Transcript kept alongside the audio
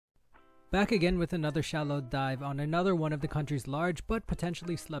Back again with another shallow dive on another one of the country's large but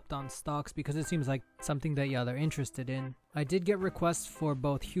potentially slept on stocks because it seems like something that y'all are interested in. I did get requests for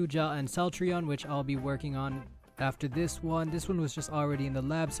both Hugel and Celltrion, which I'll be working on after this one. This one was just already in the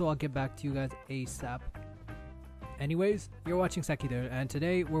lab, so I'll get back to you guys ASAP. Anyways, you're watching Sekider, and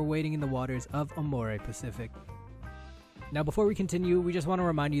today we're wading in the waters of Amore Pacific. Now before we continue, we just want to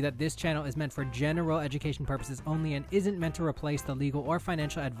remind you that this channel is meant for general education purposes only and isn't meant to replace the legal or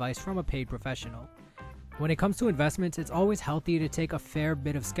financial advice from a paid professional. When it comes to investments, it's always healthy to take a fair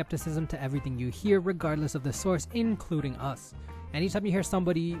bit of skepticism to everything you hear regardless of the source, including us. Anytime you hear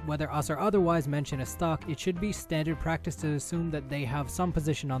somebody, whether us or otherwise, mention a stock, it should be standard practice to assume that they have some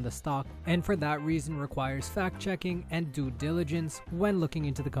position on the stock, and for that reason requires fact-checking and due diligence when looking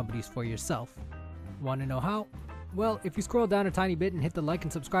into the companies for yourself. Want to know how? Well, if you scroll down a tiny bit and hit the like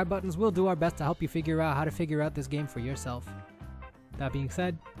and subscribe buttons, we'll do our best to help you figure out how to figure out this game for yourself. That being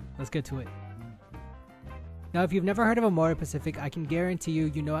said, let's get to it. Now, if you've never heard of Amore Pacific, I can guarantee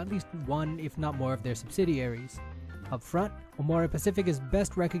you know at least one, if not more, of their subsidiaries. Up front, Amore Pacific is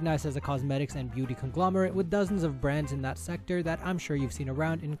best recognized as a cosmetics and beauty conglomerate with dozens of brands in that sector that I'm sure you've seen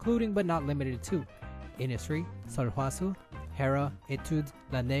around, including but not limited to Innisfree, Solhuasu, Hera, Etudes,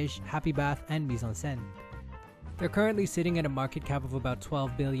 Laneige, Happy Bath, and Mise en Scène. They're currently sitting at a market cap of about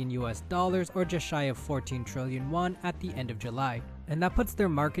 $12 billion or just shy of 14 trillion won at the end of July. And that puts their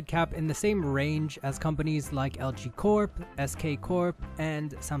market cap in the same range as companies like LG Corp, SK Corp,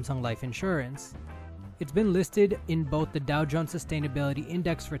 and Samsung Life Insurance. It's been listed in both the Dow Jones Sustainability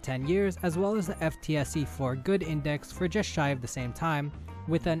Index for 10 years as well as the FTSE 4 Good Index for just shy of the same time,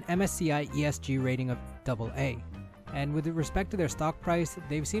 with an MSCI ESG rating of AA. And with respect to their stock price,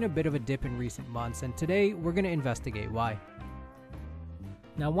 they've seen a bit of a dip in recent months, and today we're going to investigate why.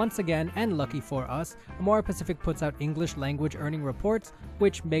 Now once again, and lucky for us, Amore Pacific puts out English language earning reports,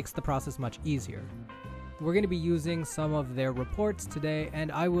 which makes the process much easier. We're going to be using some of their reports today,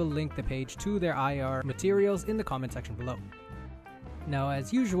 and I will link the page to their IR materials in the comment section below. Now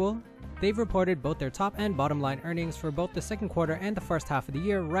as usual, they've reported both their top and bottom line earnings for both the second quarter and the first half of the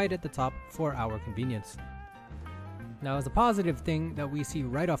year right at the top for our convenience. Now, as a positive thing that we see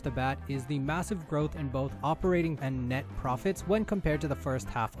right off the bat is the massive growth in both operating and net profits when compared to the first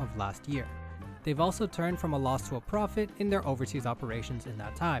half of last year. They've also turned from a loss to a profit in their overseas operations in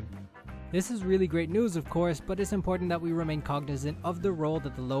that time. This is really great news, of course, but it's important that we remain cognizant of the role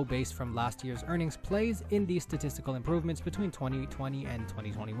that the low base from last year's earnings plays in these statistical improvements between 2020 and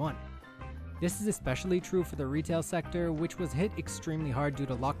 2021. This is especially true for the retail sector, which was hit extremely hard due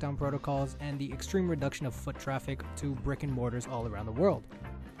to lockdown protocols and the extreme reduction of foot traffic to brick and mortars all around the world.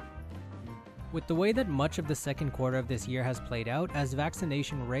 With the way that much of the second quarter of this year has played out, as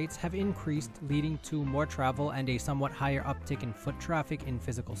vaccination rates have increased, leading to more travel and a somewhat higher uptick in foot traffic in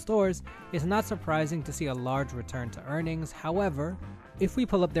physical stores, it's not surprising to see a large return to earnings. However, if we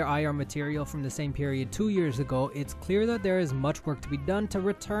pull up their IR material from the same period 2 years ago, it's clear that there is much work to be done to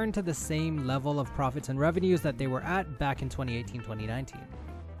return to the same level of profits and revenues that they were at back in 2018-2019.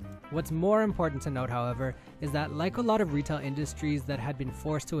 What's more important to note, however, is that like a lot of retail industries that had been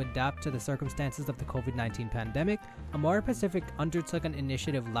forced to adapt to the circumstances of the COVID-19 pandemic, Amore Pacific undertook an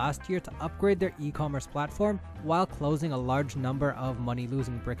initiative last year to upgrade their e-commerce platform while closing a large number of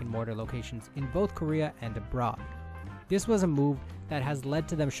money-losing brick-and-mortar locations in both Korea and abroad. This was a move that has led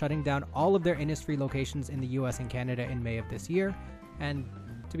to them shutting down all of their Innisfree locations in the US and Canada in May of this year, and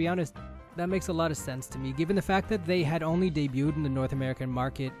to be honest, that makes a lot of sense to me given the fact that they had only debuted in the North American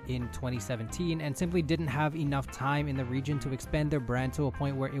market in 2017 and simply didn't have enough time in the region to expand their brand to a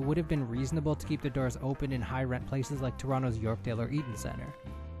point where it would have been reasonable to keep their doors open in high-rent places like Toronto's Yorkdale or Eaton Centre.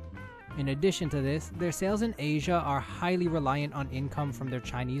 In addition to this, their sales in Asia are highly reliant on income from their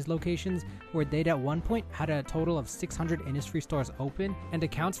Chinese locations, where they'd at one point had a total of 600 Innisfree stores open and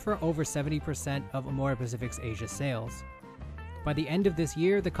accounts for over 70% of Amore Pacific's Asia sales. By the end of this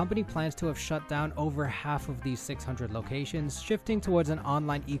year, the company plans to have shut down over half of these 600 locations, shifting towards an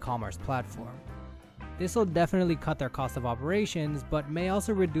online e-commerce platform. This will definitely cut their cost of operations, but may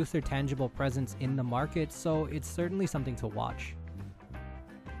also reduce their tangible presence in the market, so it's certainly something to watch.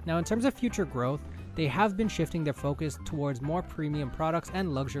 Now, in terms of future growth, they have been shifting their focus towards more premium products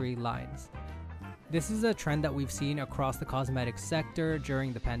and luxury lines. This is a trend that we've seen across the cosmetics sector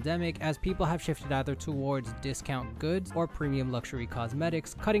during the pandemic, as people have shifted either towards discount goods or premium luxury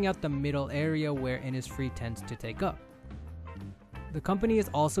cosmetics, cutting out the middle area where Innisfree tends to take up. The company is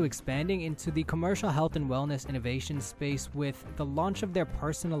also expanding into the commercial health and wellness innovation space with the launch of their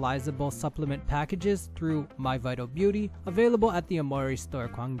personalizable supplement packages through My Vital Beauty, available at the Amore store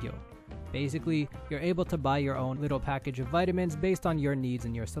Gwangyo. Basically, you're able to buy your own little package of vitamins based on your needs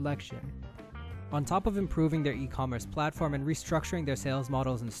and your selection. On top of improving their e-commerce platform and restructuring their sales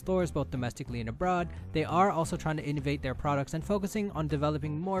models in stores both domestically and abroad, they are also trying to innovate their products and focusing on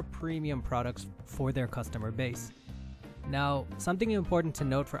developing more premium products for their customer base. Now, something important to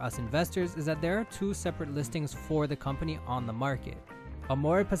note for us investors is that there are two separate listings for the company on the market.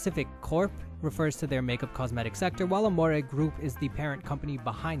 Amore Pacific Corp refers to their makeup cosmetic sector, while Amore Group is the parent company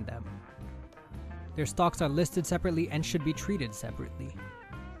behind them. Their stocks are listed separately and should be treated separately.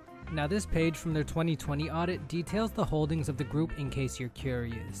 Now this page from their 2020 audit details the holdings of the group in case you're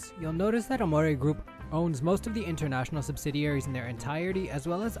curious. You'll notice that Amore Group owns most of the international subsidiaries in their entirety, as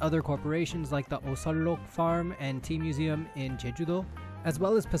well as other corporations like the Osolok Farm and Tea Museum in Jeju-do, as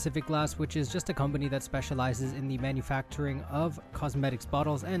well as Pacific Glass, which is just a company that specializes in the manufacturing of cosmetics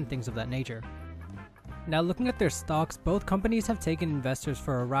bottles and things of that nature. Now looking at their stocks, both companies have taken investors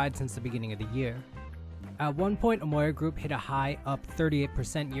for a ride since the beginning of the year. At one point, Amore Group hit a high up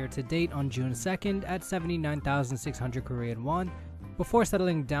 38% year to date on June 2nd at 79,600 Korean won, before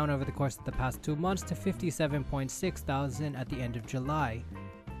settling down over the course of the past 2 months to 57.6 thousand at the end of July.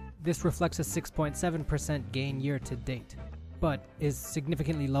 This reflects a 6.7% gain year to date, but is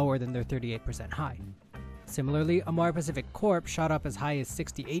significantly lower than their 38% high. Similarly, Amore Pacific Corp shot up as high as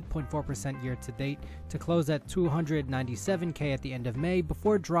 68.4% year to date to close at 297k at the end of May,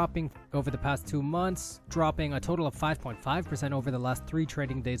 before dropping over the past 2 months, dropping a total of 5.5% over the last 3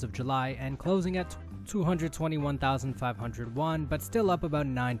 trading days of July and closing at 221,501, but still up about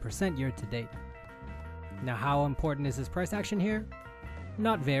 9% year to date. Now, how important is this price action here?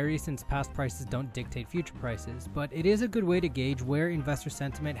 Not very, since past prices don't dictate future prices, but it is a good way to gauge where investor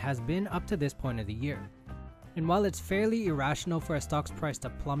sentiment has been up to this point of the year. And while it's fairly irrational for a stock's price to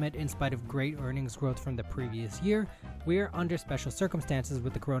plummet in spite of great earnings growth from the previous year, we're under special circumstances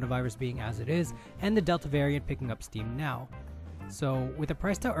with the coronavirus being as it is and the Delta variant picking up steam now. So, with a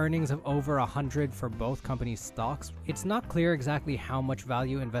price to earnings of over 100 for both companies' stocks, it's not clear exactly how much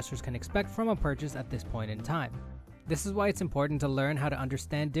value investors can expect from a purchase at this point in time. This is why it's important to learn how to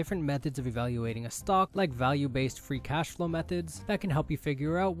understand different methods of evaluating a stock, like value-based free cash flow methods, that can help you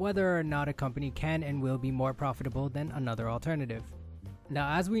figure out whether or not a company can and will be more profitable than another alternative.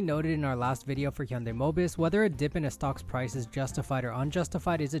 Now, as we noted in our last video for Hyundai Mobis, whether a dip in a stock's price is justified or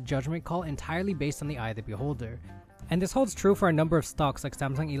unjustified is a judgment call entirely based on the eye of the beholder. And this holds true for a number of stocks like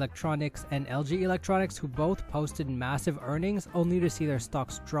Samsung Electronics and LG Electronics, who both posted massive earnings only to see their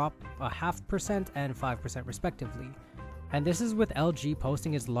stocks drop 0.5% and 5% respectively. And this is with LG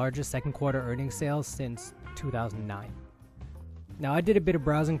posting its largest second quarter earnings sales since 2009. Now, I did a bit of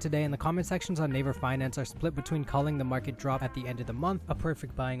browsing today, and the comment sections on Naver Finance are split between calling the market drop at the end of the month a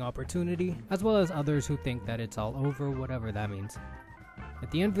perfect buying opportunity, as well as others who think that it's all over, whatever that means.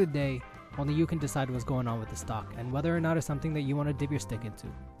 At the end of the day, only you can decide what's going on with the stock and whether or not it's something that you want to dip your stick into.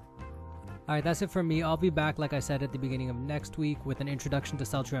 Alright, that's it for me. I'll be back, like I said, at the beginning of next week with an introduction to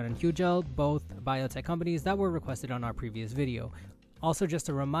Celltrion and Hugel, both biotech companies that were requested on our previous video. Also, just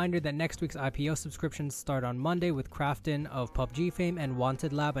a reminder that next week's IPO subscriptions start on Monday with Crafton of PUBG fame and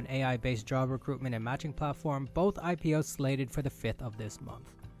Wanted Lab, an AI-based job recruitment and matching platform, both IPOs slated for the 5th of this month.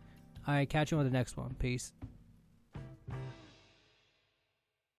 Alright, catch you on the next one. Peace.